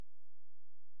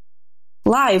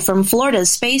Live from Florida's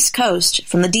Space Coast,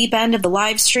 from the deep end of the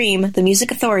live stream, The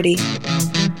Music Authority.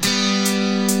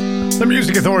 The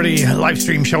Music Authority live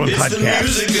stream show and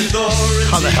podcast.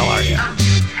 How the hell are you?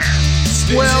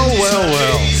 Well.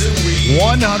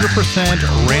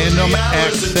 100% random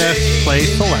access play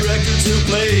select.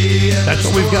 That's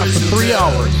what we've got for 3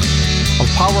 hours of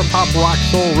power pop, rock,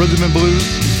 soul, rhythm, and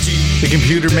blues. The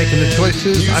computer making the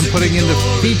choices. I'm putting in the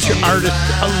feature artist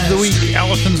of the week,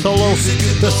 Allison Solo,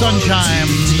 the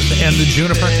Sunchimes, and the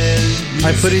Juniper.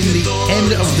 I put in the end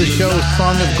of the show,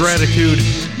 Song of Gratitude,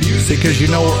 because you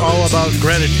know we're all about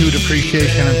gratitude,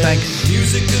 appreciation, and thanks.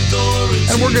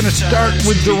 And we're going to start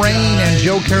with Durain and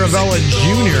Joe Caravella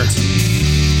Jr.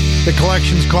 The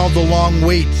collection's called The Long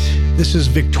Wait. This is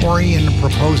Victorian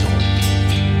Proposal.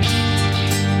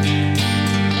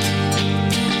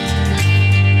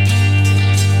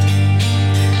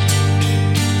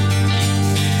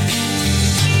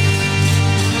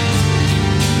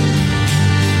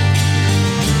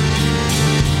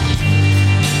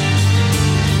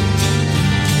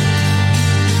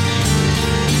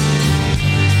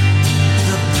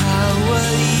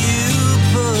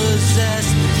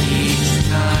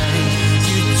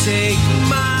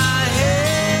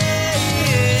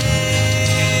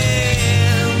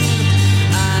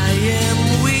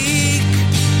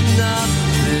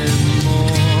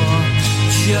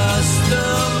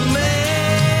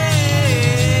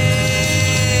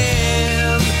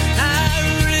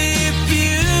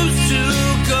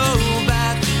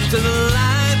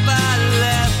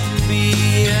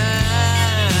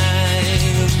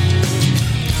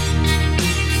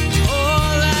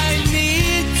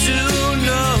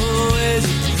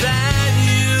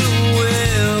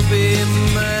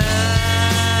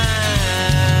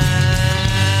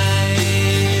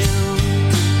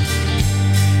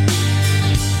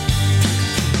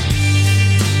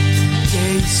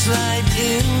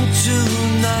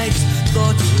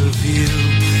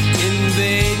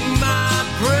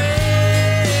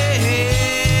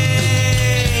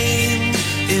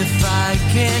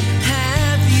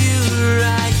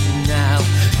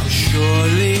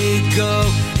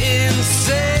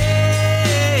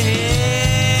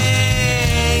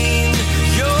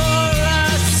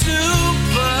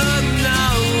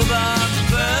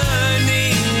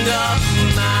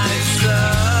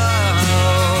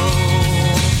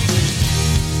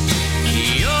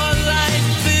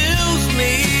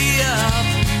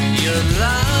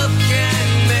 Love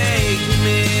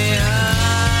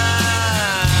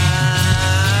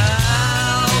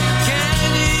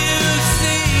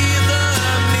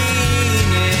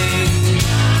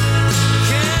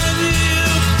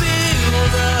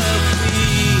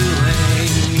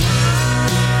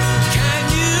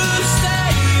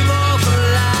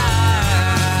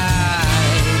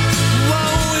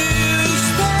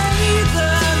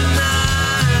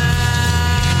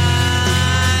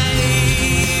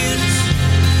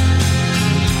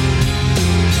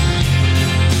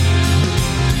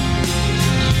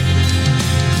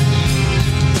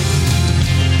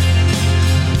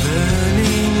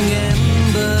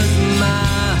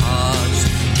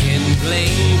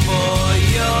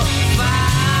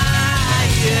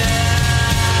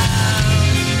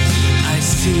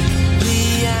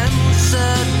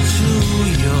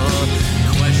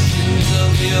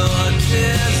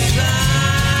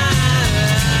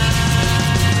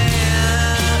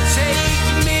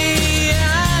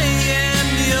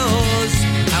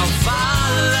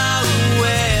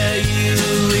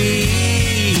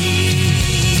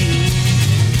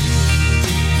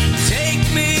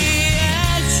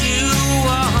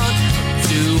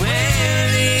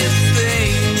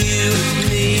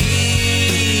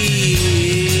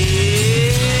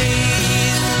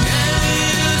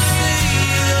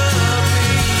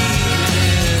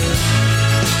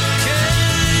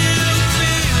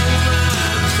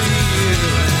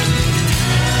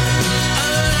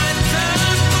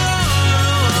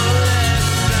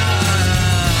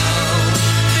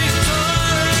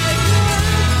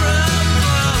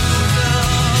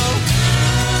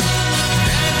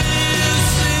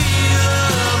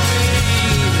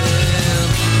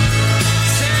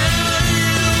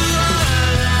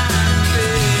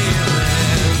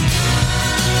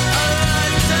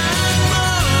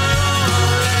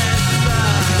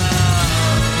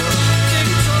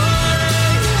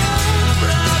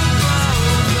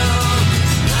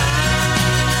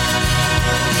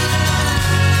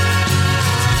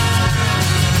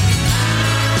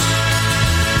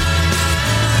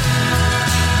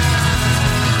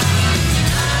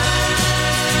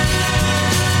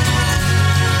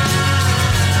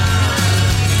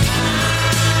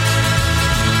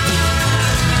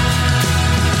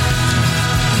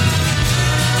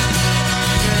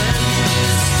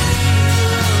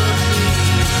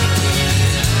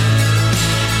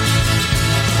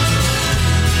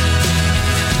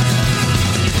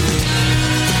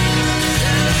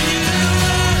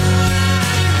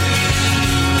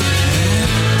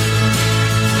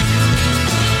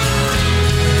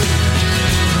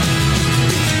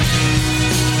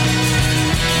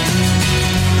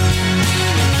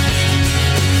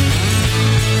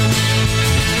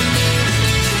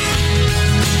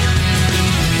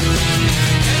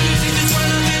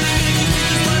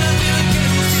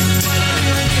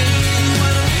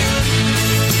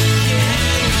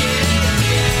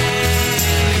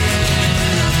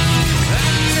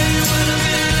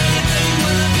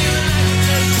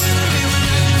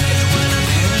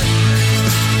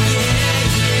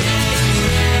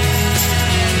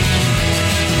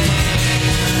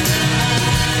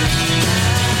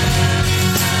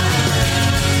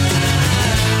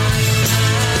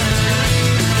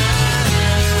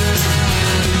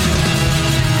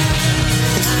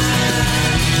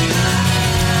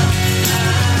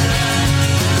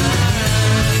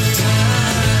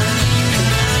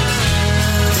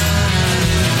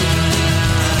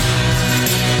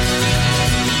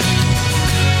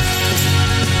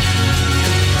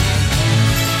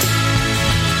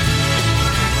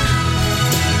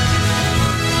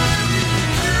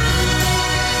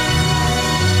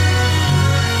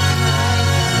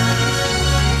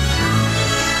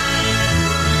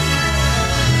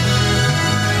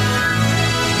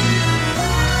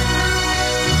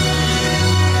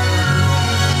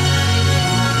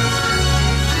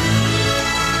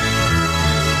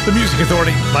The Music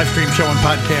Authority live stream show and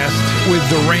podcast with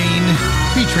The Rain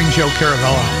featuring Joe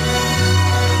Caravella.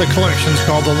 The collection's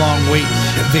called The Long Wait,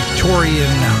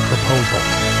 Victorian Proposal.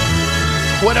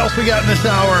 What else we got in this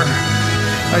hour?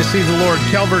 I see the Lord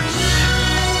Calvert's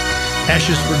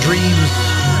Ashes for Dreams,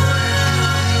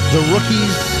 The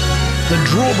Rookies, The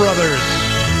Drool Brothers,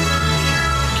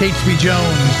 Catesby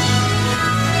Jones,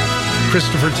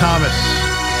 Christopher Thomas,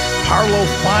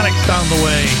 Parlophonics on the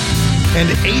way, and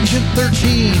Agent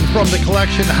 13 from the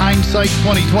collection Hindsight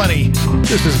 2020.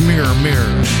 This is Mirror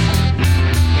Mirror.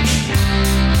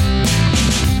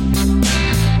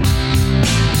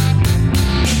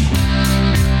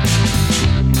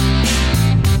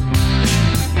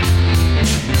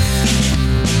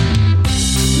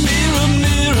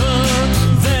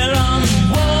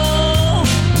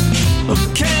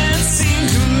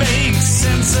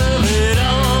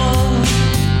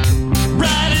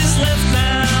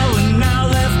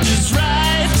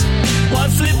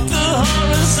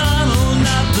 Horizontal,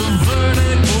 not the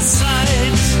vertical.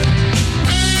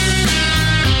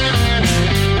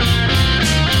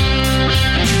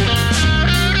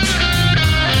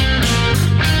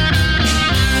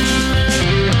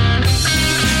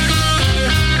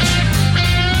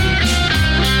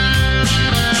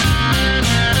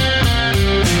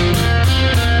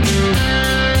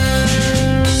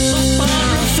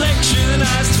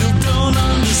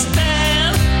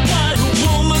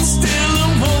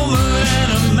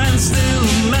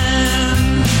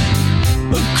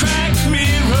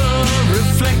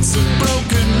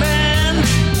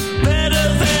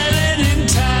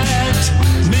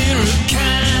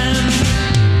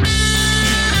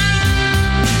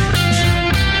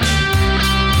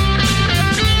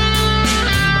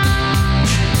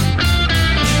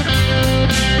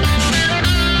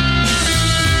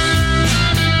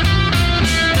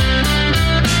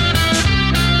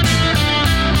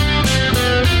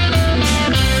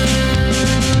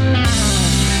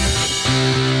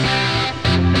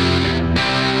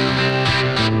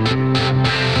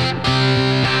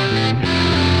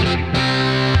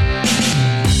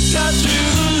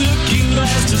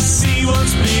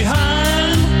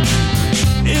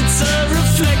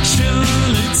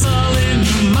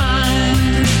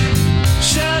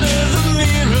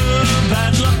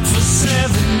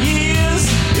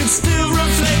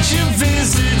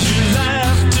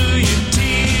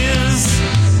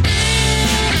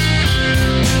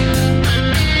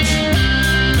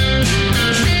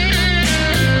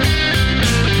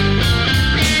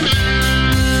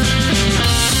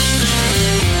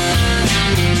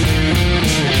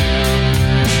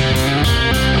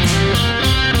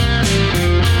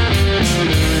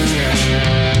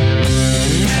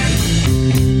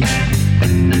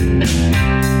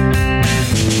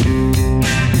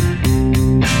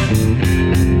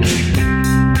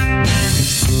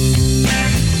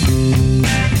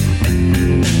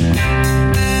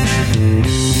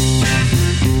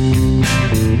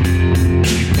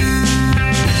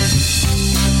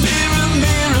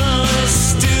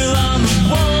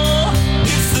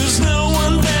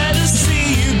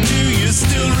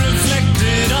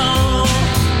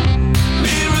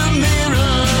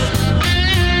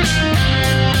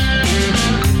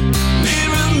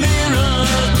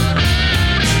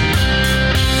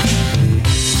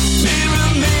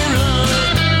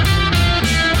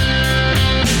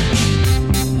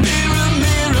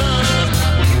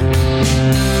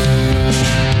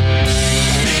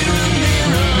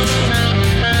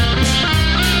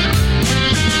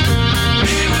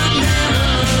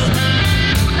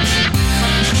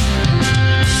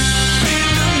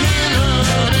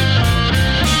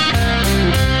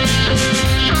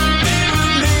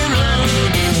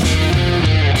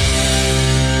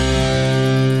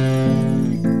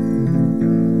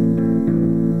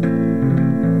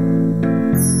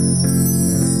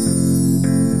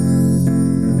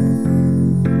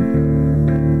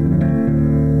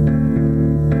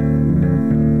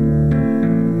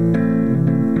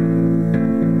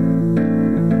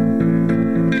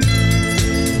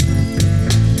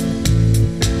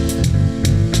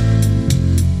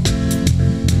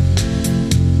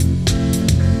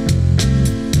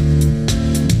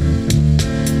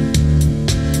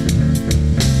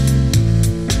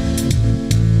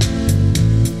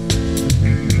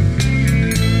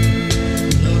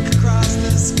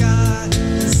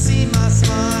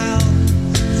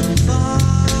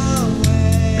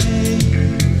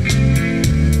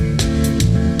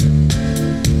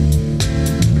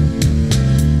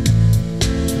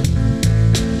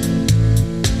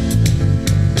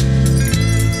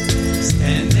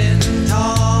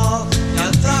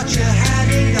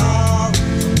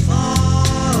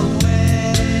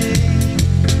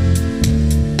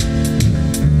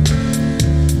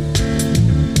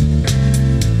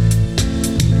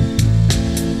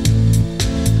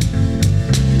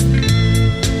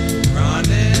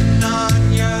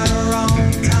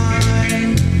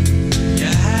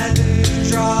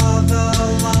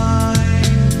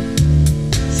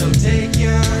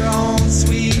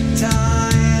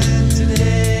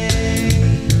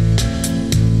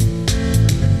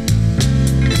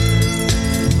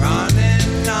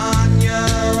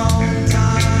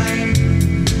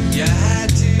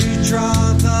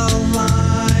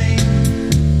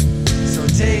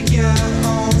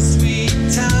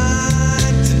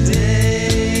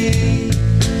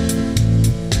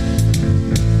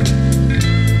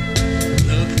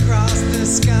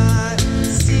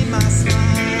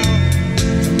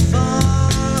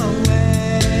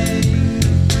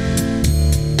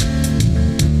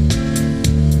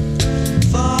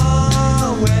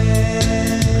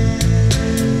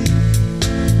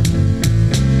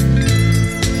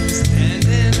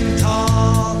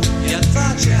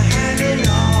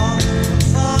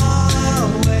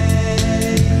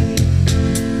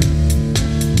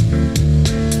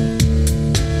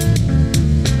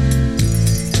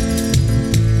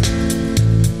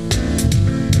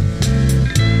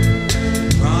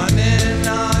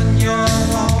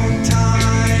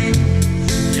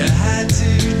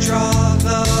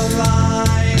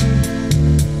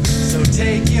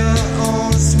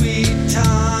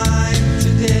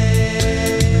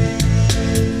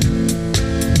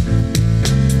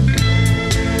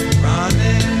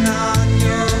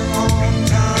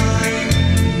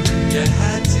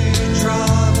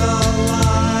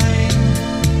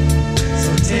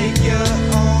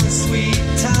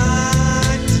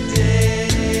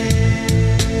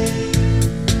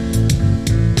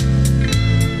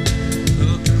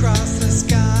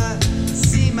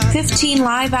 15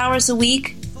 live hours a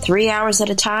week, 3 hours at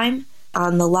a time,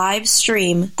 on the live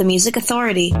stream, The Music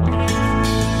Authority.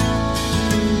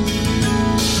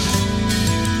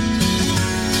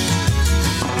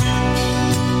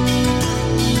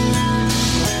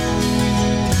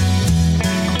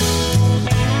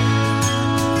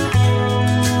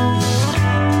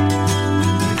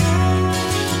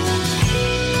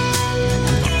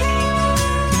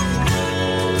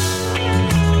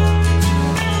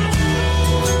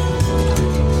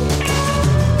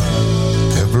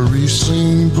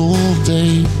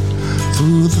 Day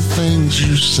through the things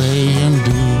you say and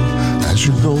do as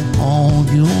you go on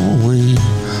your way,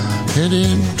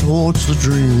 heading towards the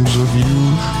dreams of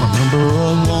you. Remember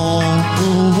along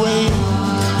the way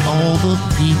all the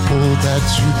people that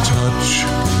you touch,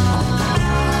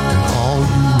 and all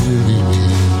you really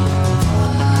need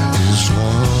is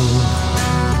love.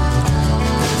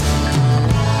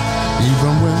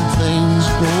 Even when things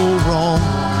go wrong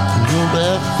and you're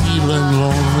left feeling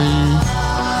lonely,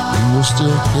 you will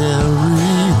still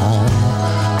carry on,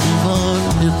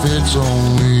 even if it's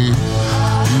only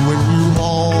you and you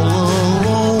all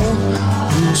alone.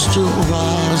 You'll still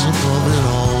rise above it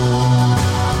all,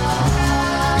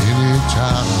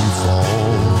 anytime you fall.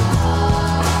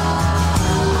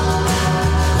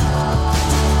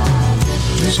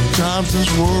 Sometimes this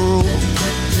world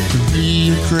can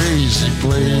be a crazy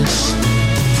place.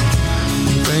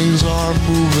 Things are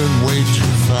moving way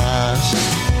too fast.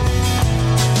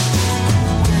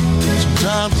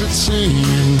 Sometimes it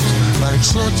seems like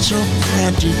such a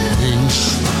frantic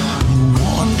pace. You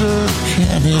wonder,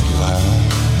 can it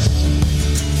last?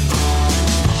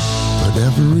 But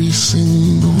every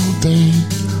single day,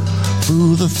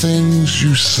 through the things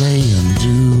you say and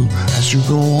do, as you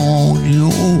go on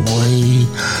your way,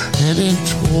 heading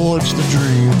towards the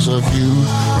dreams of you,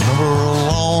 remember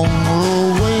along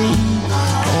the way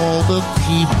all the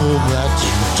people that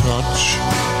you touch,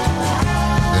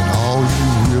 and all you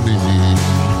really need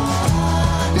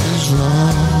is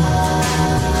love.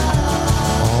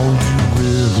 All you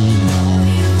really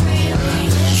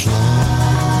need is love.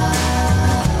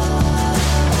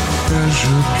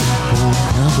 Treasure people,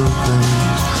 never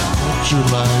things. What your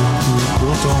life is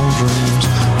built on dreams.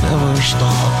 Never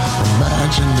stop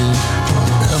imagining.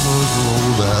 Don't ever grow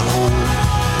that old.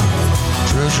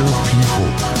 Treasure people,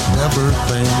 never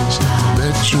things.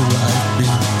 Let your life be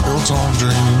built on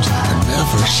dreams, and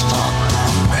never stop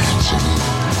imagining.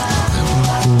 Never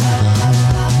grow that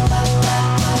old.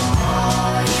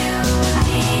 All you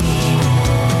need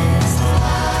is love.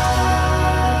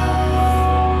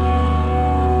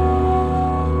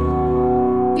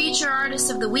 Feature Artist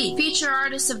of the Week. Feature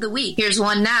Artist of the Week. Here's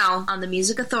one now on the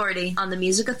Music Authority. On the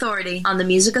Music Authority. On the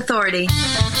Music Authority.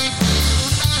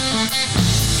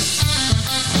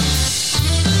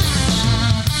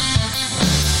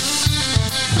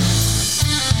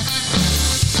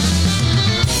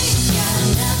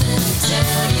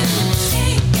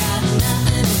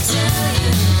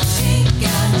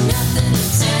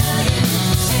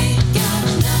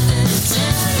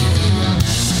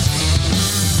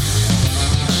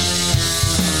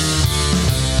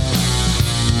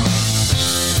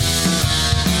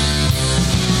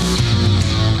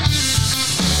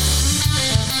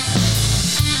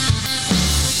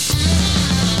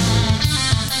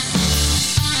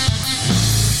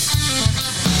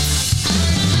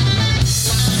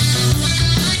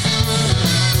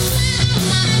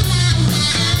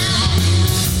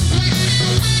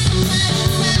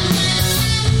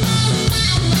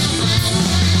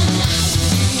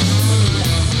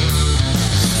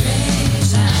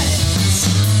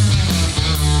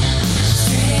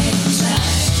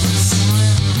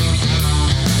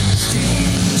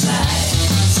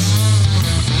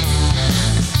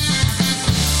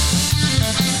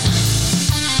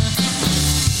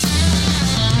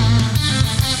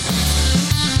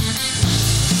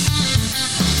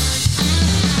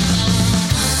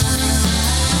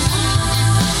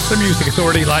 The Music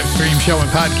Authority live stream show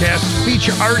and podcast.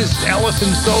 Feature artist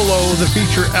Allison Solo, the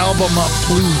feature album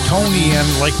Plutonian,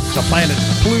 like the planet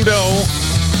Pluto,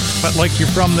 but like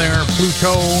you're from there,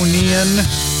 Plutonian.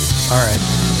 All right.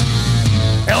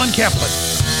 Alan Kaplan,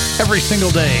 Every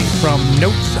Single Day from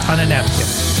Notes on a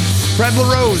Napkin. Fred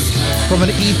LaRose from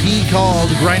an EP called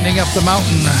Grinding Up the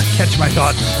Mountain, Catch My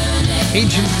Thoughts.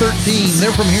 Ancient 13,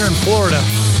 they're from here in Florida,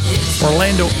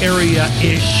 Orlando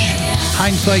area-ish.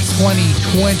 Hindsight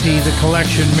 2020, the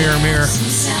collection Mirror Mirror.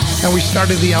 And we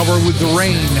started the hour with The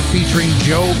Rain featuring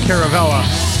Joe Caravella,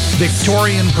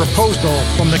 Victorian Proposal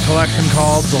from the collection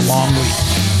called The Long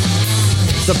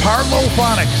Lease. The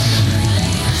Parlophonics.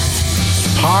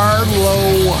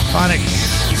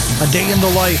 A Day in the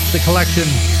Life, the collection,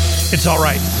 It's All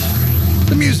Right.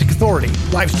 The Music Authority,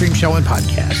 live stream show and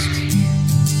podcast.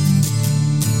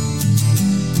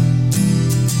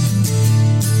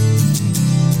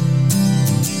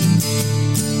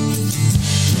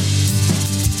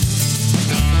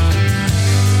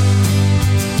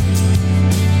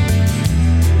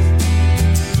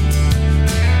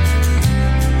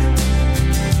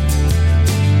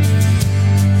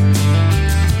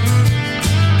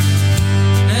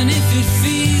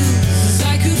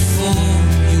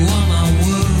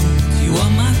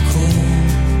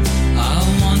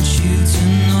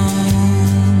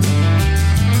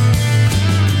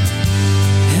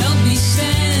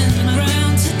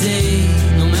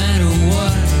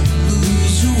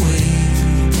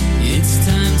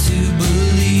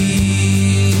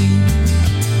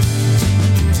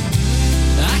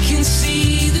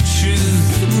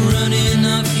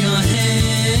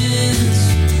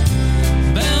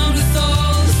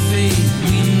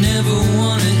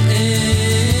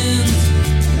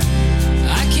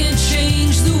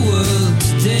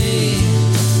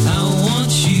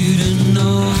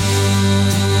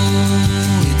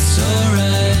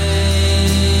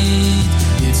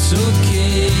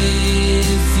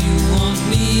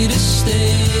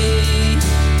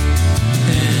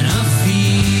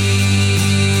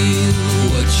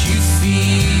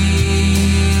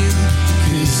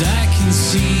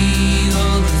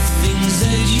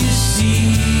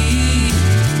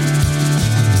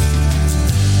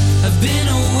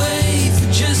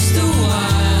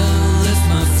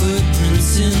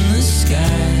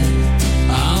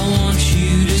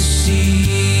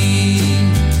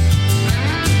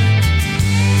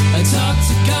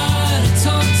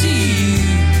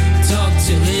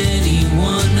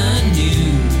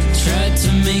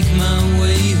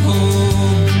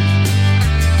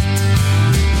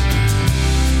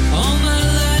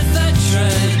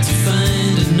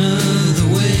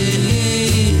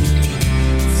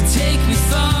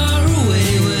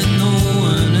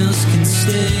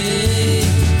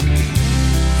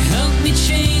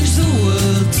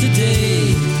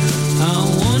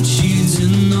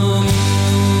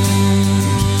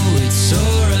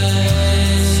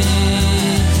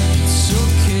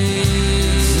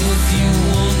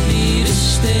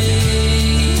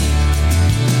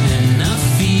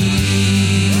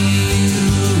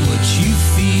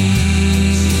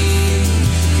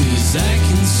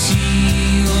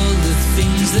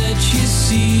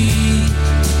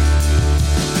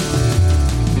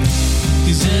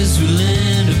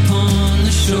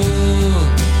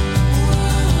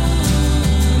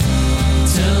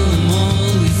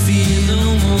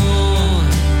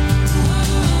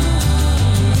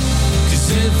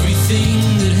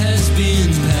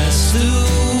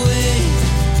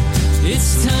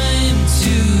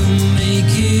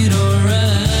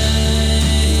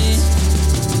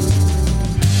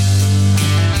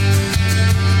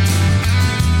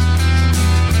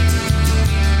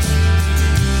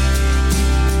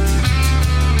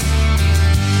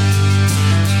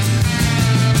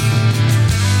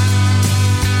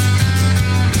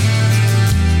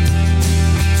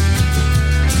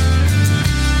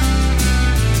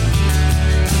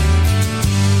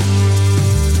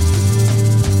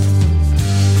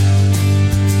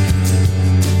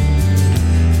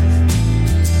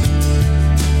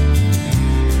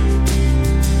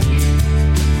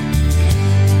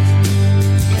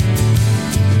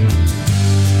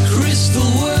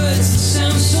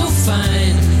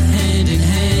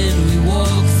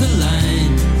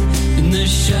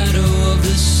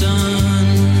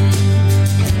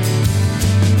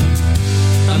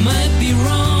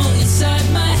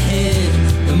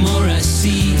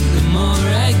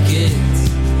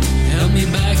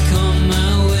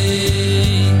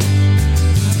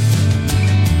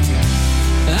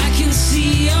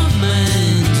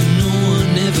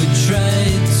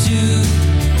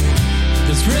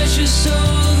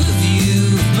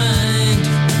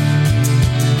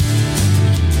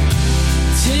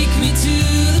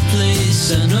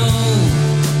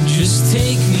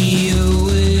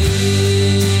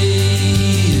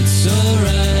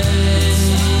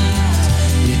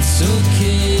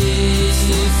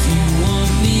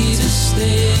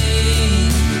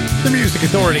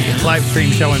 Live stream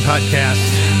show and podcast,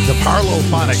 the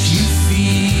Parlophonics,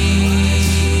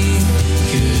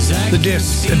 the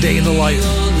disc, A Day in the Life,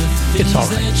 It's All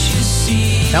Right.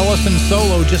 Ellison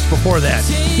solo just before that,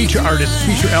 feature artist,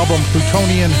 feature album,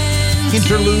 Plutonian,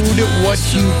 interlude, What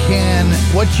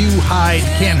You Hide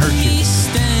Can't Hurt You.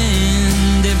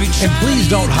 And please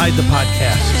don't hide the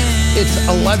podcast. It's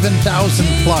 11,000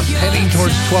 plus, heading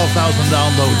towards 12,000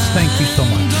 downloads. Thank you so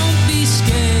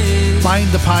much. Find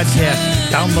the podcast,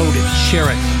 download it, share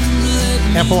it.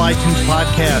 Apple iTunes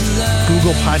Podcast,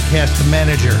 Google Podcast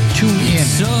Manager, TuneIn,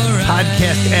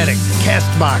 Podcast Addict,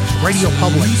 CastBox, Radio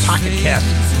Public, Pocket Cast,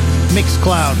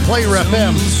 Mixcloud, Player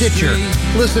FM, Stitcher,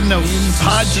 Listen Notes,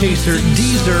 Podchaser,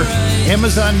 Deezer,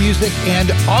 Amazon Music,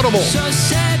 and Audible.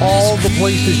 All the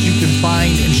places you can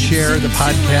find and share the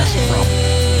podcast from.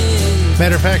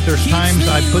 Matter of fact, there's times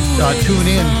I put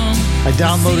TuneIn. I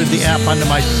downloaded the app onto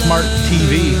my smart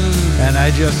TV, and I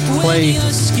just play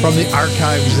from the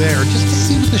archives there just to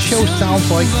see what the show sounds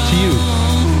like to you.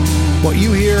 What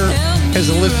you hear as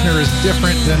a listener is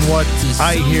different than what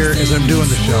I hear as I'm doing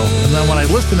the show. And then when I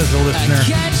listen as a listener,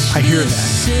 I hear that.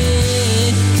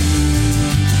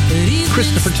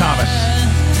 Christopher Thomas.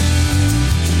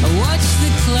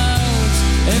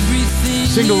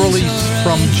 Single release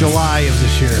from July of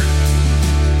this year.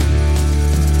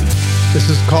 This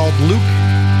is called Luke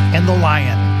and the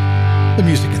Lion, the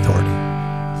Music Authority.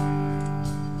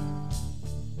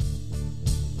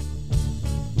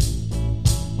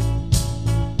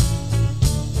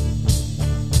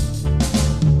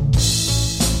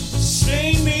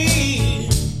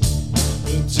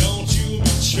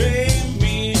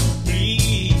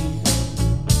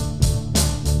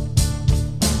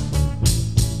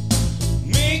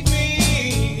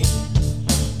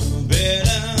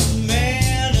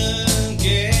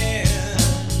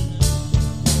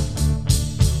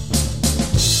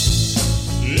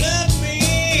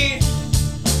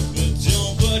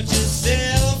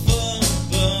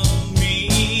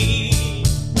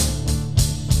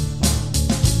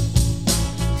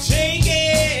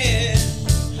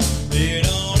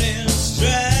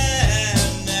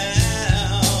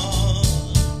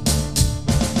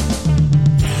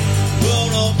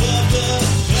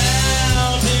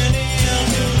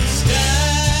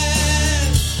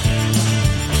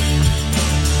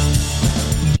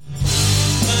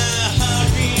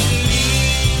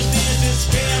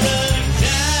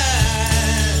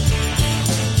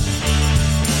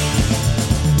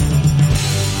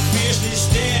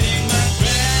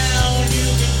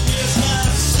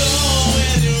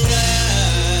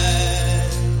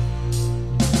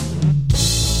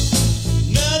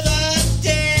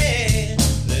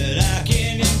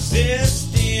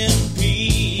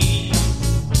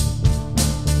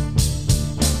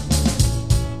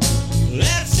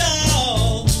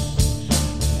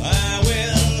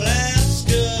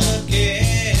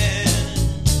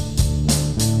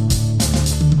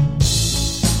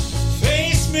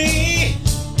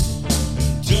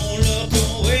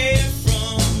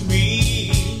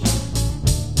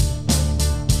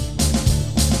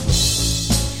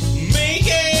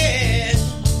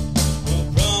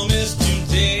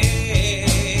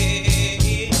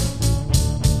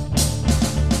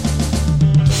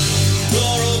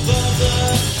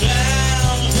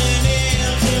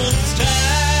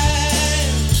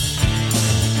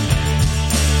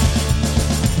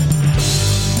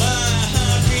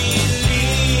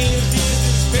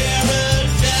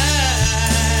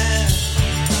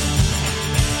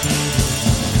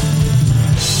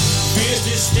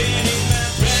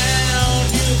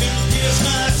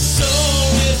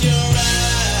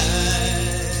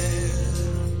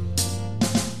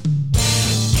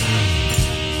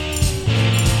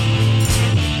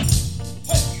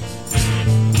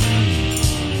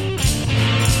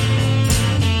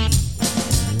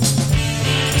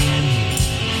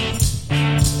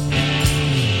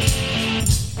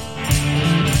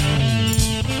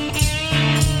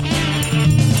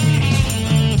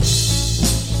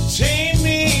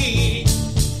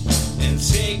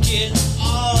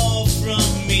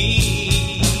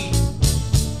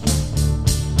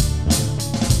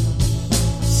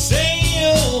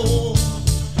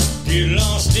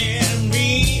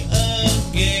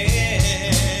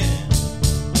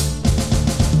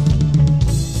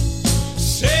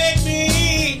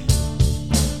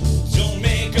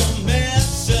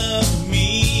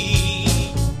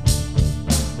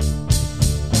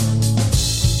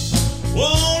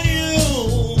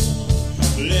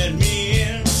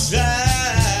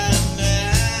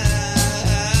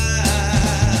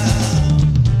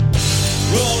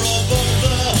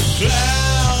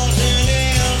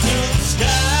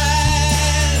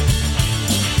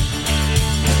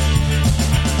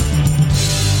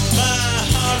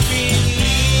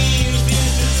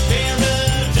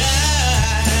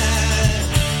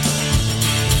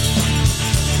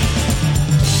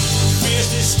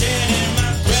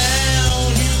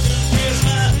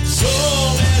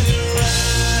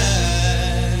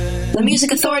 The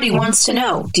Music Authority wants to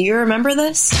know, do you remember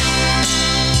this?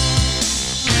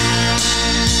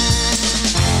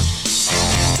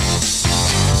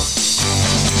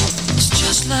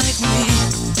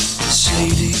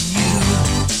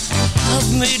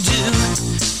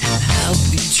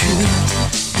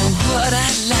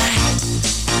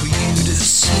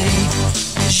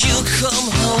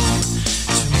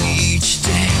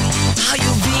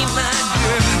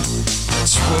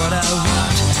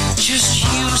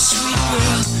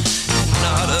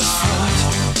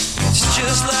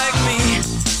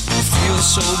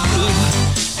 so blue,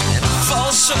 and I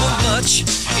fall so much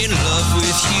in love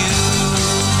with you.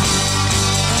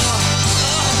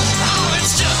 Oh,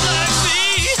 it's just like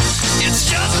me, it's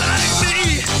just like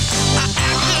me. I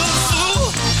act a fool,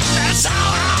 that's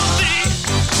how I'll be.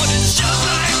 But it's just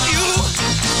like you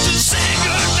to say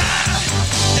goodbye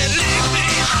and leave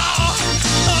me all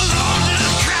alone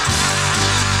to cry.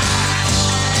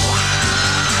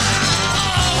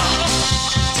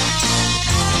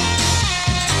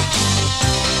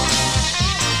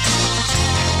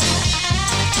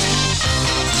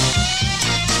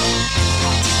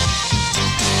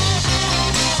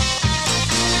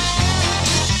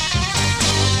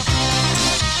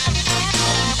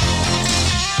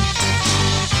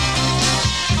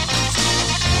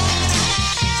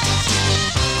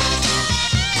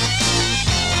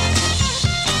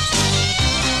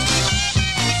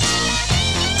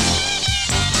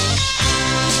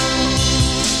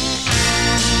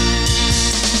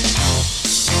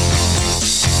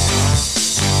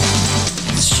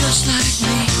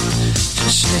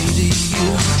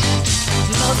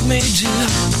 Love me do,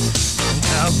 and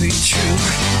I'll be true.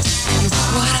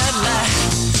 What I'd like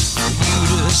for you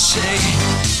to say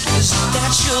is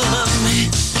that you'll love me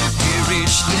here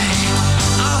each day.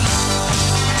 Oh,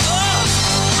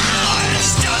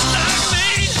 it's just like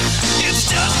me, it's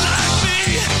just like me.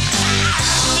 I'm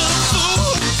the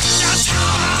fool, that's how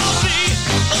I'll be.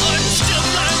 Oh, it's just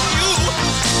like you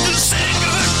to say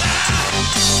goodbye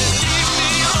and leave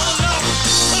me alone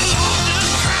to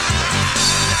cry.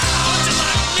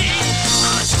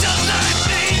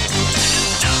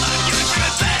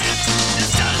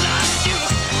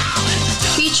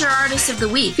 Feature Artist of the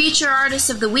Week. Feature Artist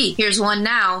of the Week. Here's one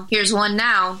now. Here's one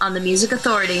now on the Music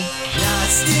Authority.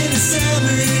 Lost in the summer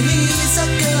breeze, I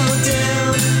go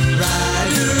down,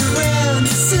 ride around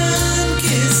the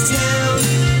sun-kissed town.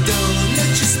 Don't let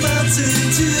your smile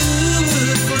turn to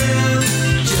a frown.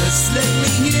 Just let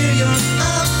me hear your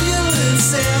opulent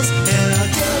sounds, and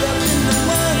I'll get up in the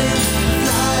morning,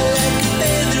 fly like a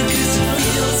feather, 'cause it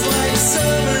feels like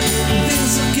summer, and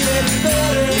things will get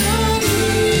better.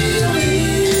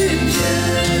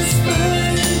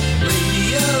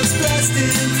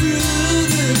 Blasting through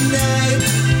the night,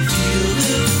 feel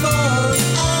the fall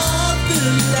of the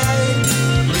light,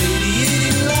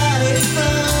 radiating light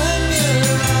from your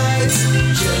eyes.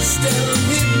 Just don't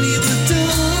hit me with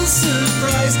dull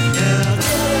surprise. And I'll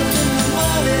get up in the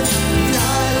morning,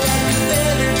 fly like a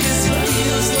feather, 'cause it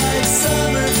feels like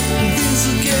summer, and things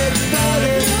will get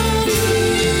better.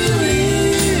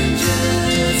 Feeling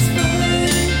just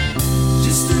fine,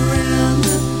 just around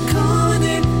the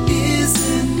corner is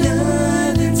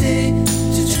another day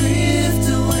to drift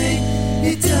away.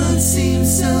 It don't seem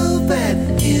so bad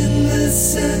in the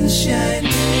sunshine.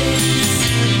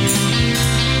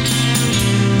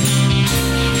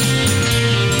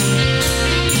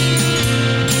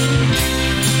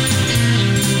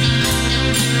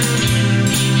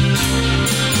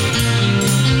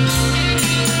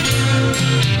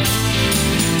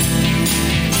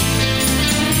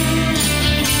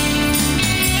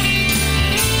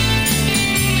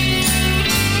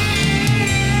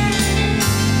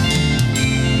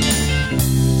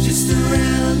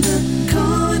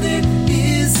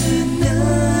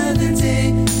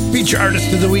 Feature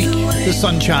Artist of the Week, The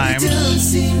Sun Chimes,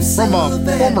 from a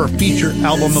former feature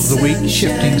album of the week,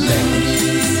 Shifting Sands.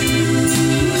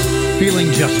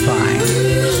 Feeling just fine.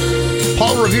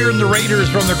 Paul Revere and the Raiders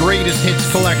from the Greatest Hits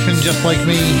collection, Just Like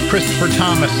Me. Christopher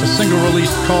Thomas, a single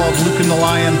release called Luke and the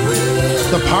Lion.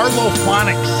 The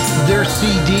Parlophonics, their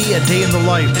CD, A Day in the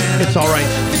Life, It's Alright.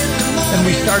 And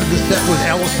we started the set with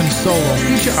Allison Solo,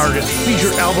 feature artist,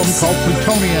 feature album called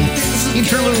Plutonian.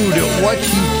 Interlude, What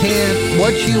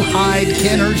You Hide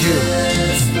Can Hurt You.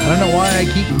 I don't know why I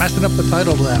keep messing up the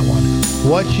title to that one.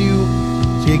 What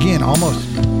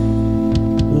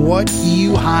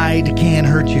You Hide Can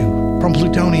Hurt You, from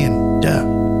Plutonian, duh.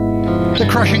 The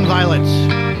Crushing Violets,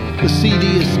 the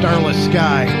CD is Starless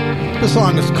Sky. The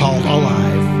song is called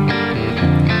Alive.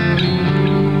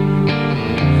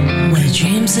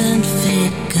 Dreams and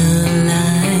fate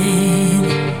collide,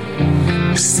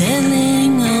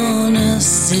 sailing on a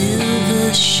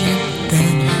silver ship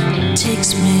that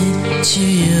takes me to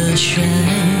your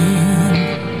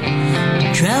shrine.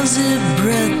 Drowsy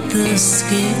breath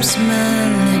escapes my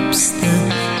lips, the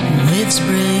waves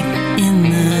break in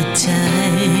the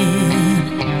tide,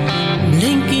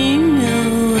 blinking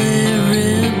away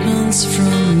ribbons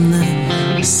from the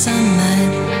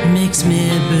sunlight makes me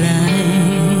blind.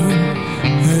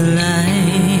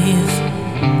 Alive,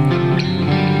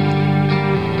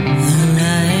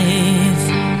 alive.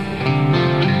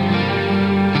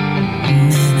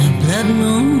 Then a blood moon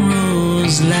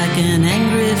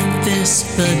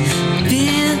but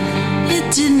fear, it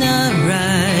did not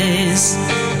rise.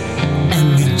 And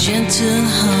the gentle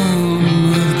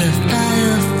hum of the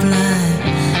firefly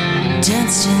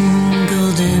dancing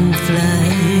golden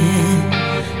flight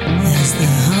as the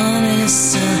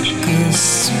honeysuckle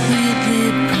sweetly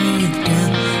breathed a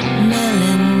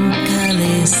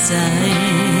melancholy sigh.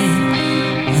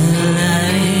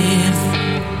 Alive,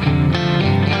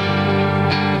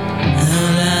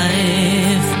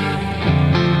 alive,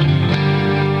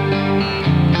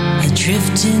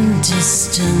 adrift in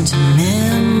distant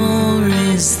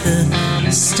memories, the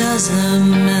stars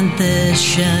lament their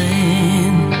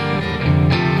shine.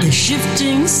 The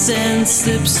shifting sand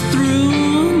slips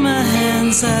through my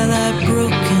hands, I lie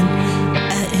broken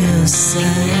at your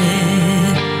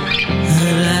side.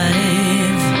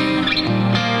 Alive,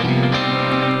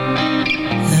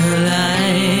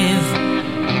 alive,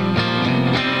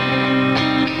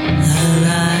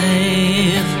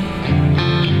 alive.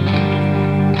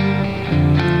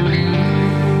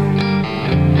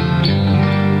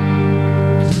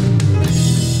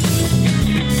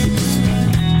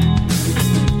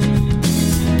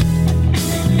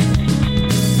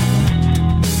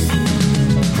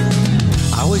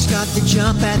 Always got the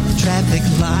jump at the traffic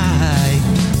light.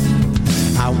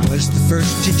 I was the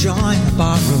first to join the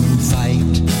barroom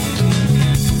fight.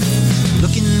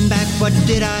 Looking back, what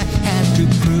did I have to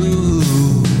prove?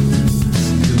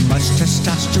 Too much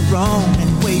testosterone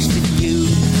and wasted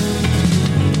youth.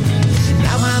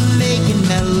 Now I'm making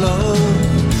mellow.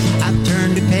 I've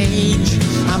turned a page.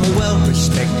 I'm a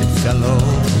well-respected fellow,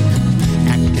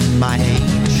 acting my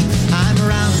age. I'm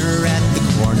around her at the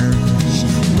corners,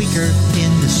 weaker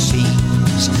in the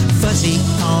seams, fuzzy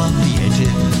on the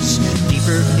edges,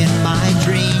 deeper in my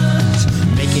dreams,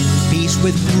 making peace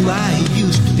with who I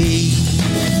used to be.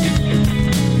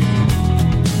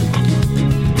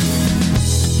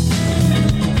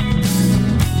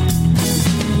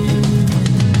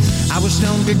 I was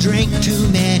known to drink too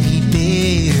many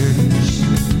beers.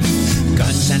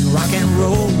 Guns and rock and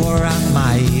roll wore out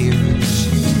my ears.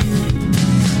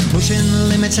 Pushing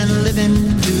limits and living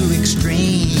to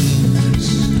extremes,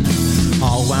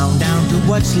 all wound down to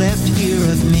what's left here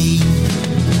of me.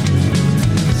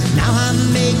 Now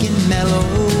I'm making mellow.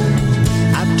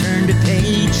 I've turned a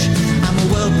page. I'm a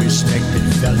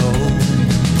well-respected fellow,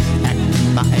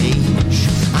 acting my age.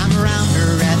 I'm around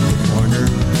her at the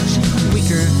corners,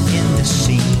 weaker in the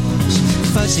seams,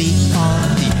 fuzzy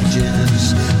on the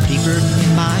edges, deeper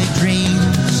in my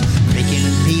dreams, making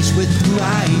peace with who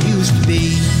I used to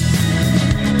be.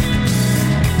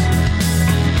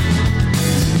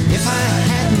 If I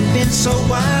hadn't been so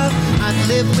wild, I'd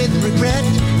live with regret,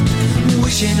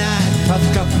 wishing I'd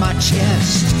puffed up my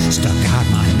chest, stuck out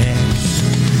my neck.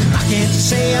 I can't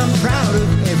say I'm proud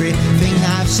of everything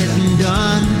I've said and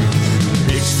done.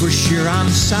 It's for sure I'm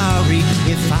sorry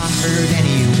if I hurt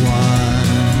anyone.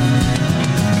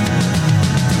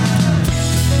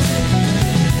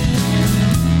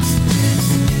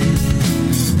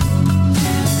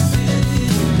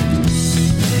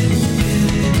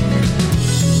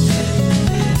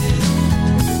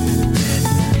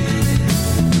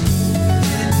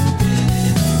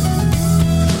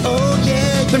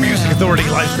 The Music Authority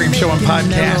live stream show and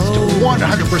podcast,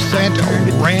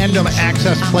 100% random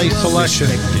access play selection.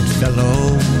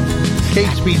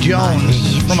 Catesby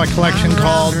Jones from a collection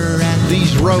called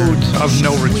These Roads of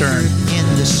No Return,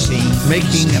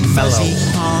 Making Mellow.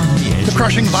 The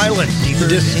Crushing Violence, the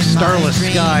disc Starless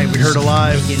Sky we heard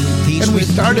alive. And we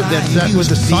started that set with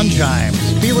the Sun Chimes,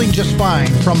 Feeling Just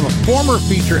Fine, from the former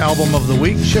feature album of the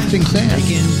week, Shifting Sand.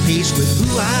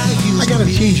 I gotta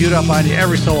change it up on you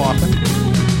every so often.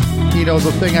 You know,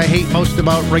 the thing I hate most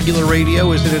about regular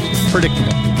radio is that it's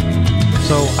predictable.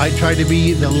 So I try to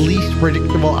be the least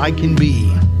predictable I can be.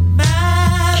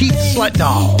 Keith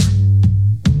Sletdoll.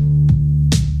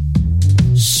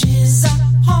 She's a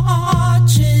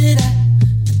portrait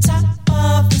at the top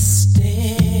of the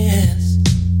stairs.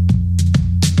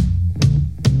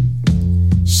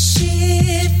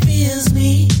 She feels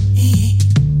me,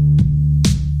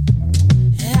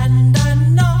 and I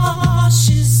know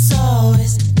she's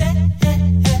always there.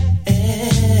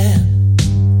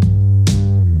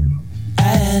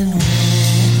 And when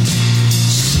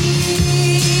she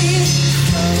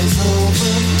comes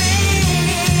over me,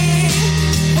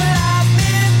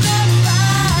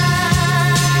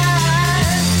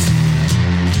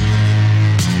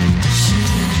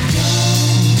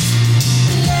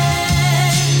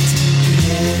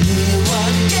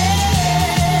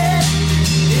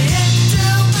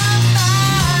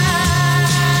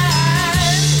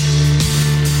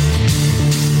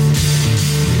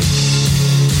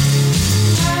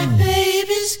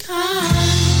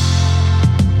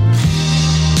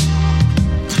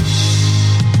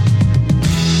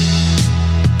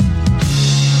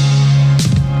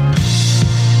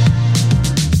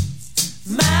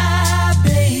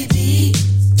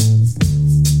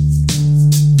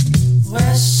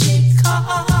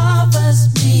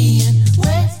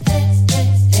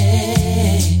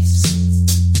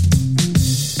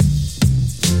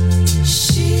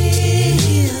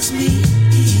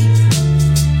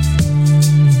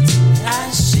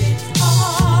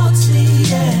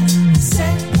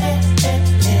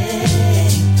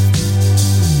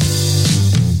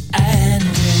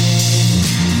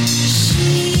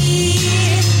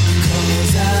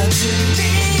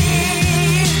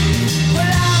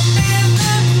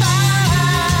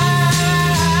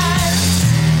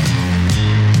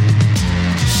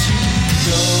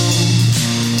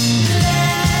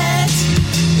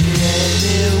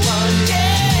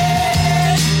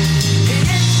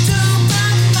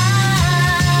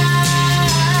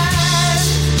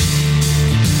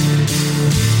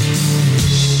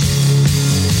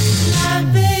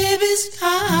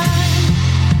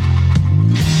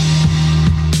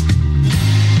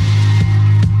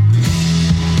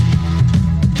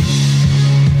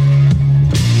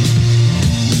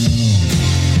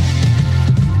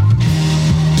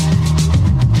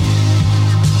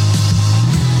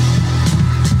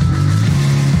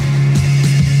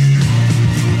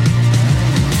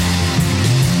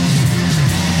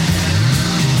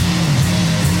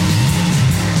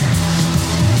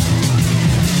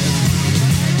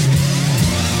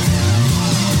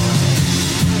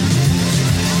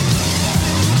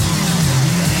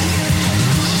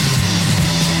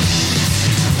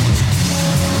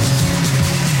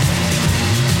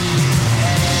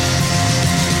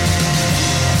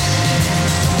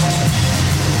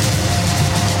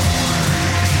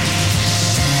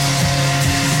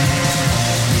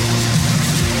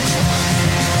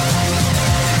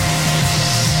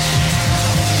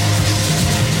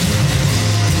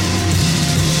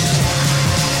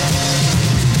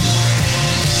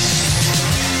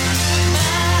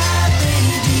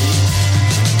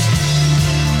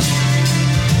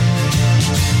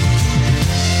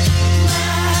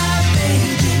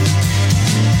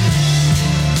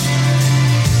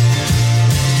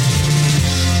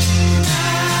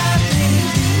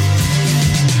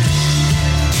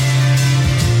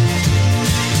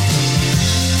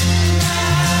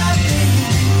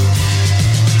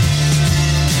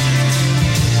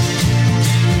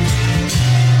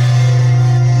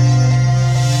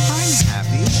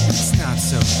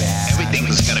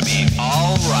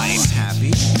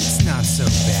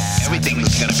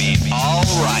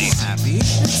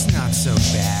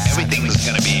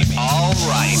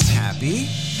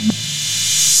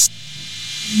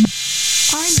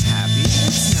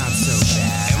 It's not so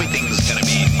bad. Everything's gonna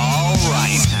be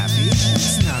alright. Happy?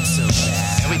 It's not so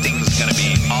bad. Everything's gonna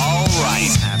be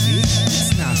alright. Happy?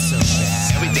 It's not so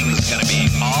bad. Everything's gonna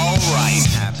be alright.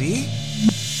 Happy?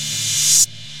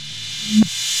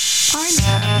 I'm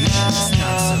happy. It's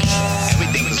not so bad.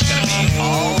 Everything's gonna be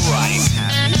alright.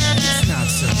 Happy? It's not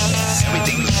so bad.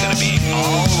 Everything's gonna be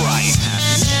alright.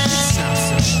 Happy? It's not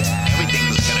so bad.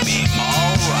 Everything's gonna be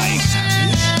alright.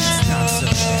 Happy? It's not so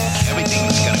bad.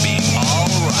 Everything's gonna be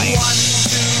alright. 1,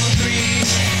 2, 3,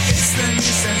 it's the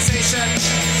new sensation.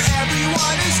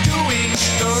 Everyone is doing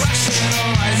the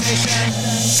rationalization.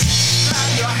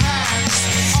 Clap your hands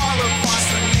all across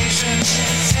the nation.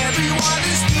 Everyone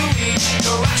is doing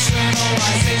the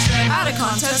rationalization. Out of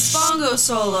context bongo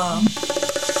solo.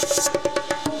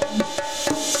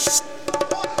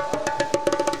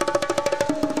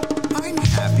 I'm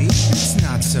happy. It's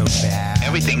not so bad.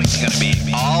 Everything's gonna be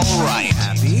alright.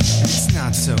 Happy? It's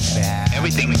not so bad.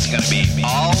 Everything's gonna be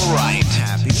alright.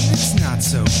 Happy? It's not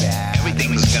so bad.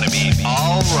 Everything's gonna be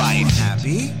alright.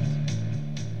 Happy?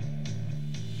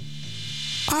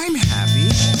 I'm happy.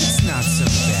 It's not so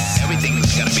bad.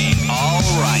 Everything's gonna be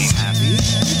alright. Happy?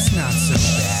 It's not so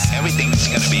bad. Everything's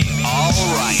gonna be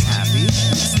alright. Happy?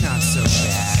 It's not so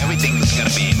bad. Everything's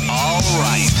gonna be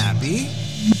alright. Happy?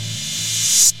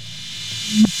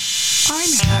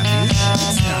 I'm happy.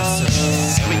 It's not so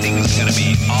bad. Everything's gonna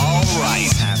be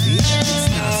alright. Happy?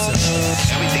 It's not so bad.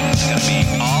 Everything's gonna be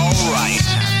alright.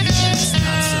 Happy? It's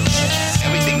not so bad.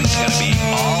 Everything's gonna be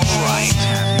alright.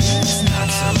 Happy? It's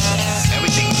not so bad.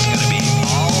 Everything's gonna be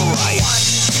alright. 1,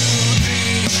 2,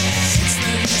 3, it's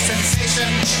the new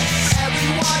sensation.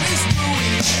 Everyone is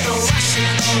doing the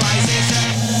rationalization.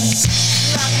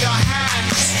 Clap your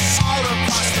hands all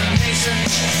across the nation.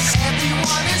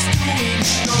 Everyone is doing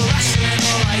the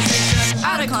rationalization.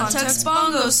 Out of context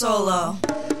bongo solo.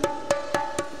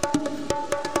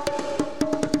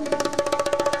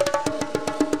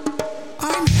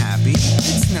 I'm happy.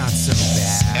 It's not so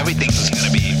bad. Everything's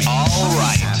gonna be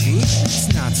alright. Happy?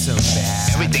 It's not so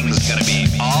bad. Everything's gonna be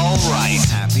alright.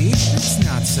 Happy? It's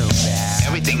not so bad.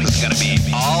 Everything's gonna be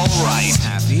alright.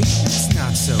 Happy? It's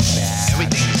not so bad.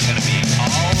 Everything's gonna be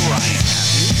alright.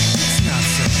 Happy? It's not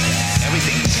so bad.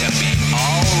 Everything's gonna be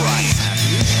alright.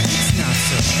 Happy? It's not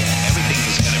so bad.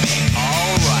 Everything's gonna be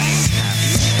alright.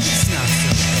 Happy? It's not so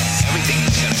bad.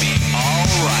 Everything's gonna be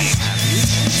alright. Happy?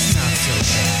 It's not so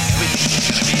bad. Everything's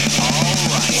gonna be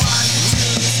alright. 1,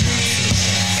 2, 3,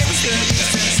 it's the new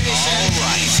sensation.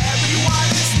 Everyone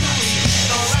is doing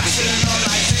the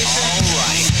rationalization.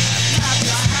 Alright. Clap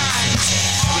your hands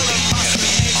all across the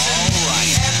nation.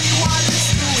 Everyone is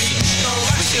doing the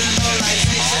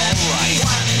rationalization. Alright.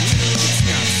 1, 2,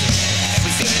 3,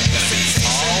 Everything's gonna be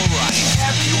alright.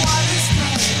 everyone is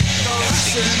doing the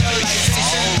rationalization.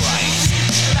 Alright.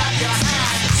 Clap your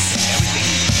hands,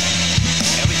 Everything's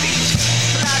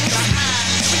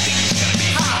gonna be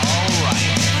alright.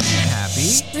 Happy?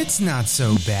 It's not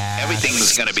so bad.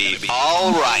 Everything's gonna be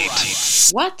alright.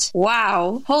 What?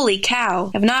 Wow. Holy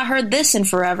cow. Have not heard this in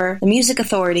forever. The Music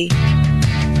Authority.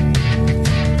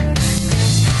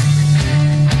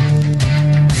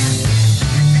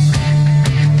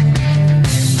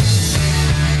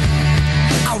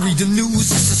 I'll read the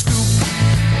news, it's a scoop.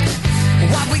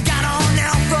 What we got on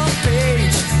our front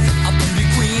page, a beauty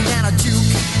queen and a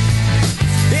duke.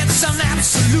 It's an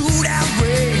absolute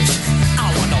outrage.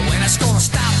 I wonder when it's gonna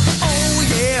stop. Oh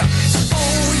yeah,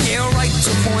 right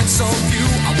to points of view.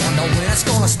 I wonder when it's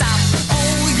gonna stop.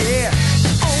 Oh yeah,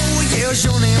 is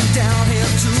your name down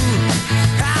here too?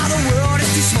 How the world is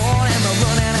too small and we're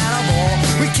running out of all.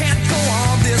 We can't go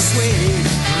on this way.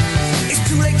 It's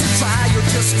too late to try, you'll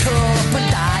just curl up and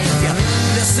die if you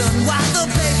listen what the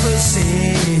papers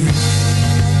say.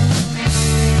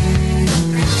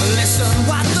 Listen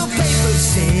what the papers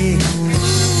say.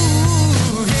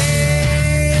 Ooh, yeah.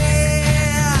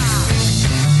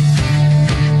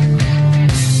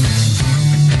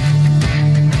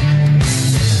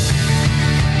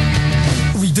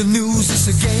 Read the news, it's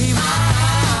a game.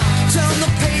 Turn the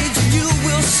page and you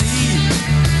will see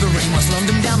the rain must run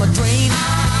them down the drain.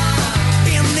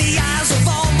 In the eyes of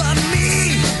all but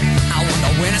me, I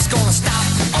wonder when it's gonna stop.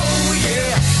 Oh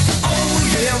yeah,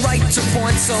 right to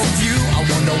points of view. I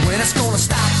wonder when it's gonna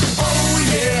stop. Oh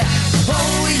yeah,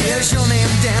 is your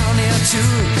name down there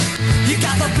too? You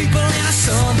got the people in the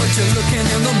sun, but you're looking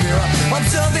in the mirror,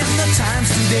 observing the times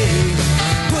today.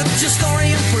 Put your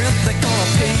story in print, they're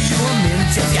gonna pay you a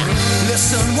mint if you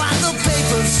listen what the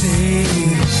papers say.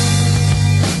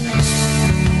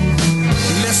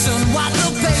 Listen what the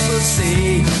papers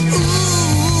say.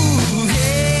 Ooh,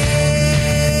 yeah.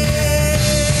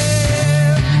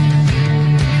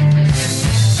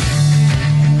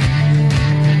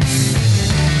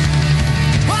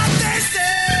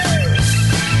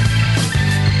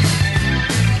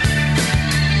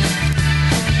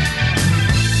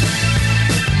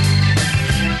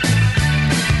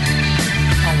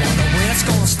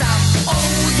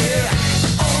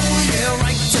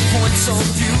 so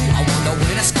few. I wonder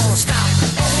when it's gonna stop.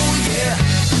 Oh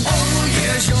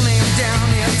yeah, is your name down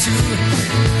here too?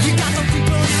 You got the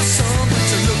people in the sun, but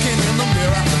you're looking in the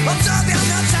mirror. Observing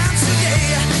the times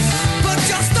today, but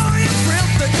your story is real.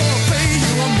 They're gonna pay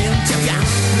you a mint. Yeah,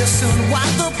 listen what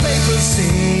the papers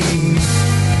say.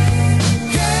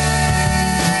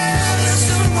 Yeah,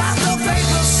 listen what the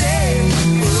papers say.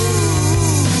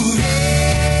 Ooh,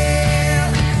 yeah,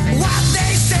 what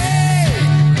they say,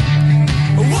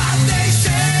 what they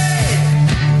say,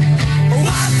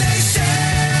 what they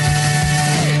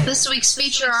say. This week's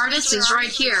feature artist is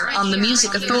right here on the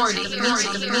Music Authority.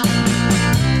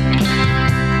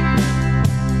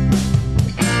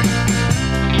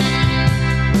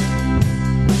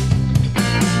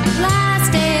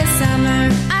 Last day of summer,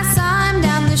 I saw him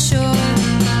down the shore.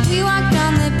 We walked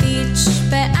on the beach,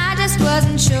 but I just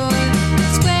wasn't sure.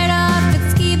 Squared off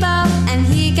at skee-ball, and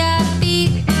he got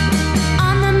beat.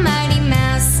 On the mighty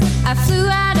mouse, I flew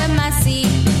out of my seat.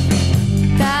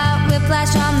 Got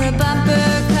whiplash on the bumper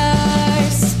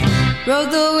cars.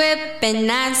 Rode the whip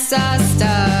and I saw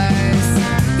stars.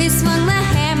 He swung the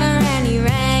hammer and he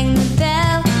rang the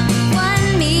bell.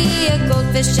 Won me a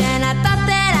goldfish and I thought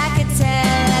that I could tell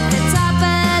at the top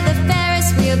of the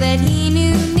Ferris wheel that he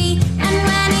knew me. And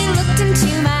when he looked into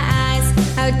my eyes,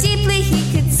 how deeply he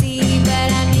could see.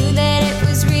 But I knew that it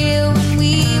was real when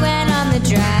we went on the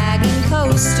dragon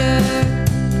coaster.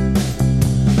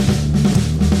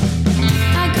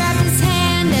 I grabbed his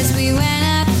hand as we went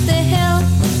up the hill.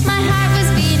 My heart was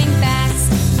beating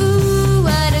fast. Ooh,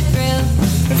 what a thrill.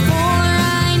 Before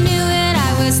I knew it,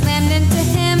 I was slammed into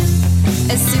him.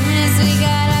 As soon as we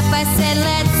got up, I said,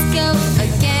 let's go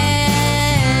again.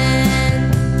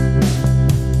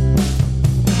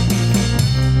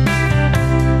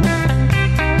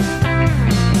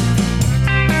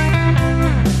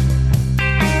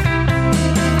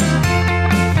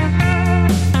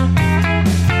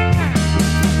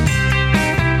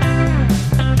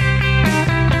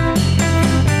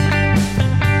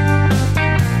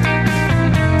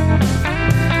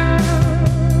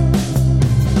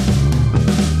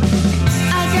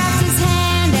 I grabbed his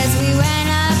hand as we went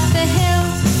up the hill.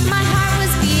 My heart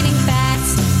was beating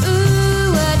fast.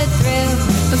 Ooh, what a thrill.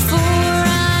 Before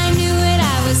I knew it,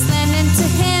 I was slammed into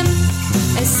him.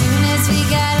 As soon as we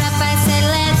got up, I said,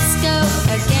 let's go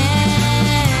again.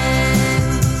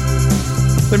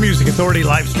 The Music Authority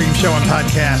live stream show and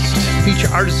podcast. Feature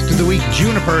Artist of the Week,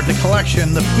 Juniper. The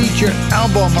collection, the feature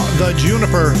album, The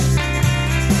Juniper.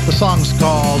 The song's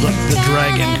called The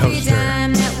Dragon Coaster.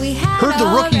 Heard the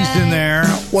Rookies in there,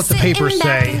 What the Papers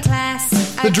Say.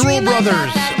 The Drool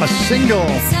Brothers, a single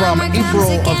from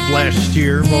April of last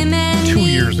year, well, 2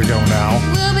 years ago now,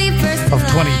 of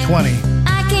 2020.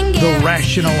 The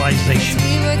Rationalization.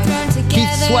 Keith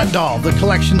Sweatdoll, the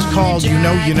collection's called You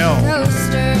Know You Know.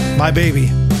 My Baby.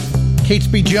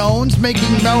 Catesby Jones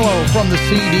making mellow from the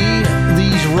CD,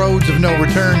 These Roads of No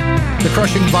Return. The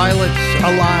Crushing Violets,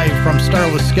 Alive from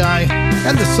Starless Sky.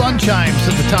 And the Sun Chimes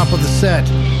at the top of the set.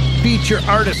 Feature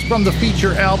artist from the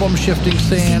feature album, Shifting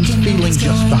Sands, Feeling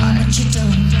Just Fine.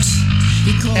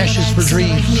 Ashes for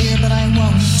Dreams. But I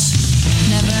won't.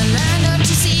 Never learned what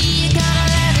you see, you gotta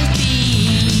let it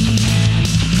be.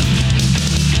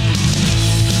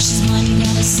 She's mine, you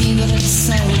gotta see what it's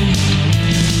so.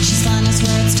 She's fine, I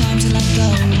swear it's time to let go.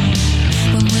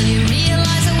 When will you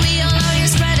realize that we all know you're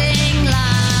spreading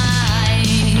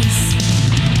lies?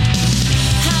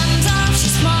 Hands off,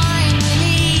 she's mine,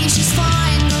 really, she's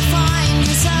fine. Go find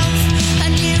yourself a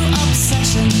new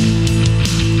obsession.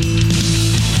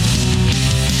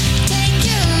 Take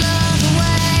your love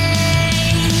away.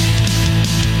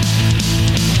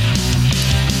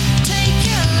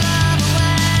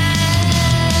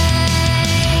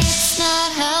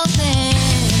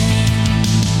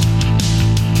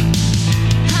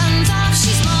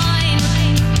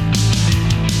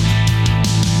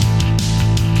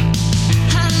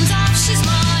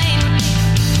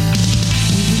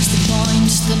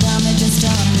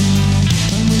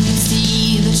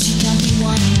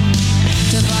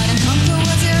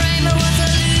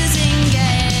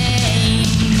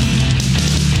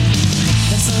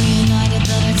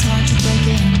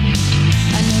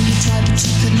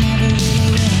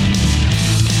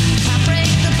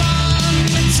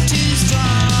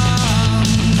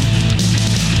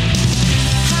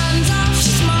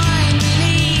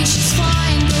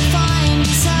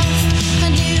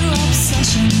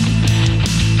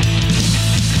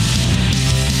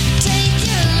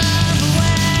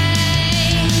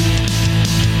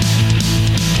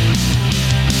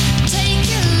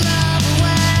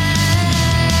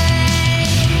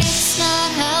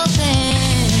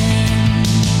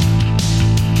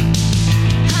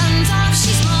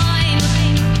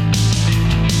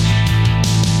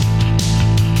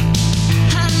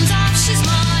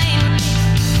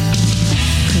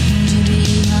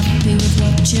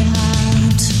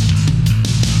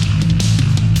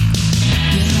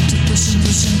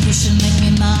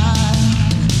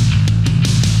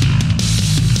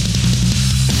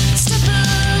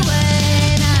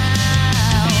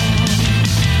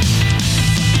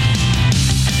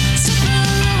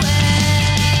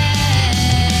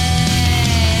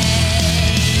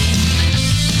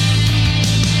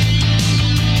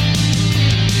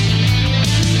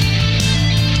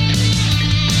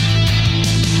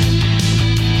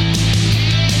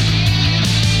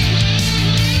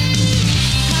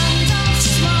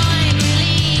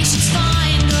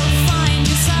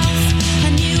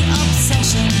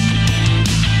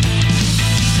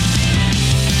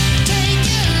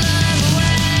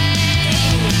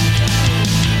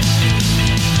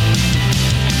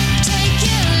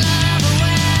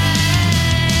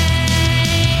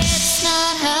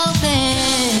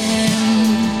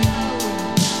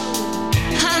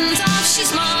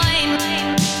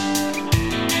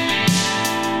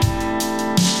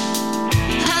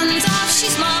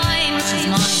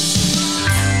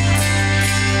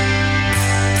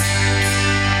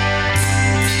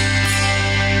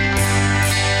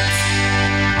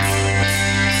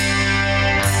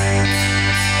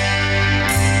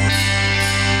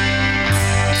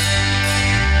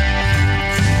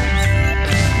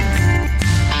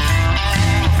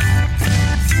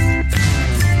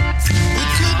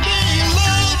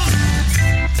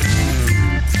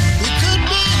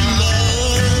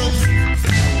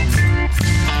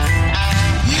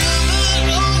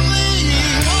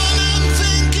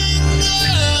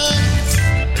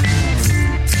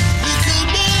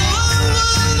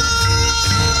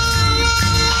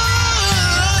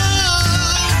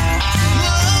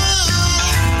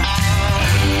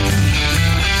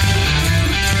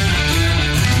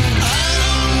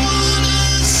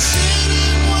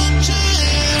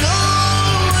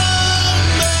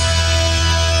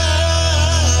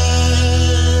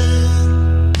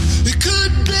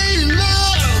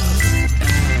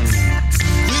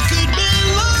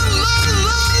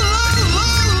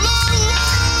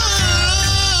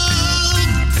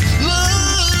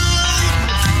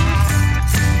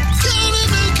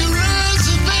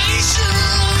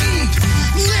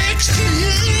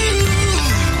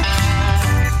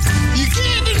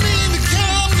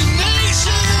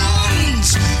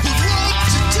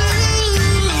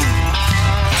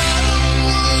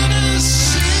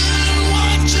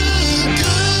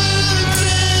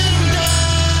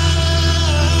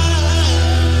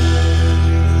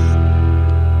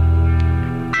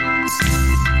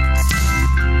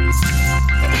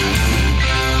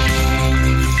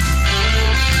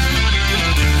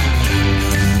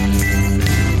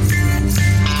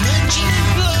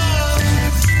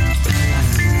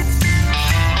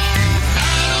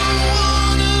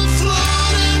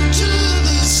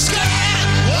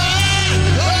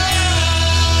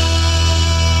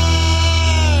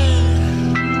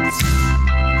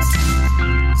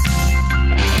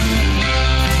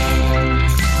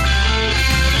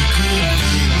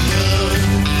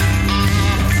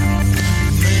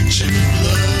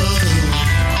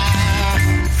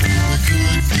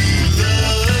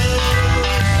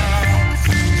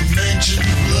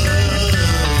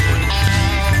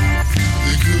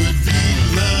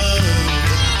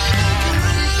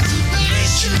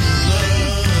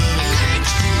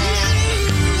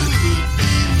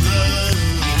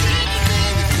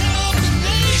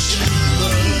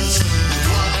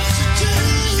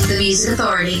 Music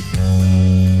Authority.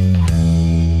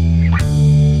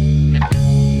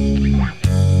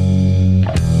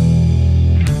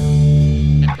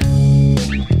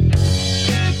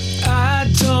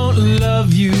 I don't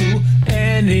love you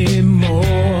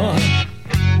anymore.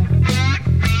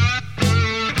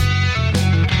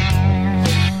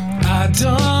 I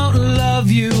don't love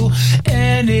you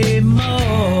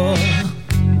anymore.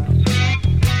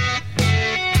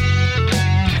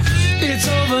 It's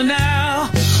over now,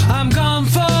 I'm gone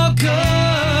for good.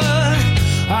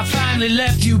 I finally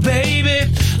left you,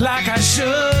 baby, like I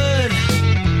should.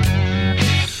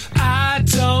 I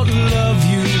don't love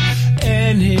you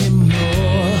anymore.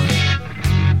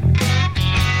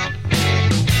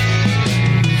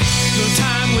 The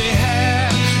time we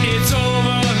had, it's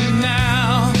over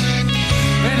now.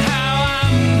 And how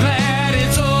I'm glad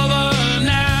it's over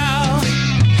now.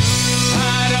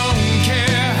 I don't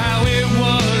care how it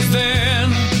was then.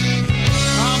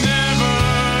 I'll never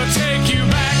take you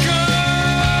back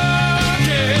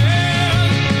again.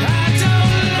 I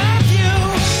don't love you.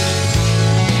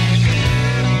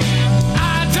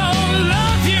 I don't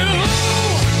love you.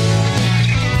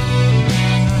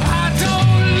 I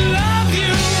don't love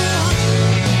you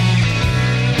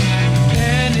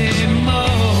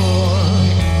anymore.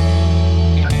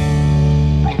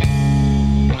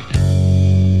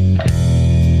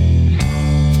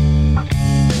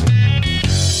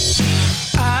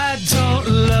 I don't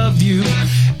love you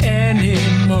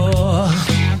anymore.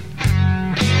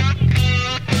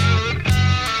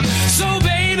 So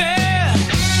baby,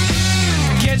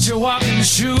 get your walking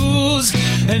shoes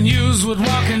and use what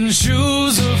walking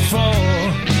shoes are for.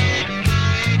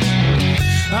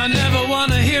 I never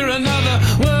want to hear another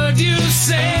word you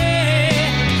say.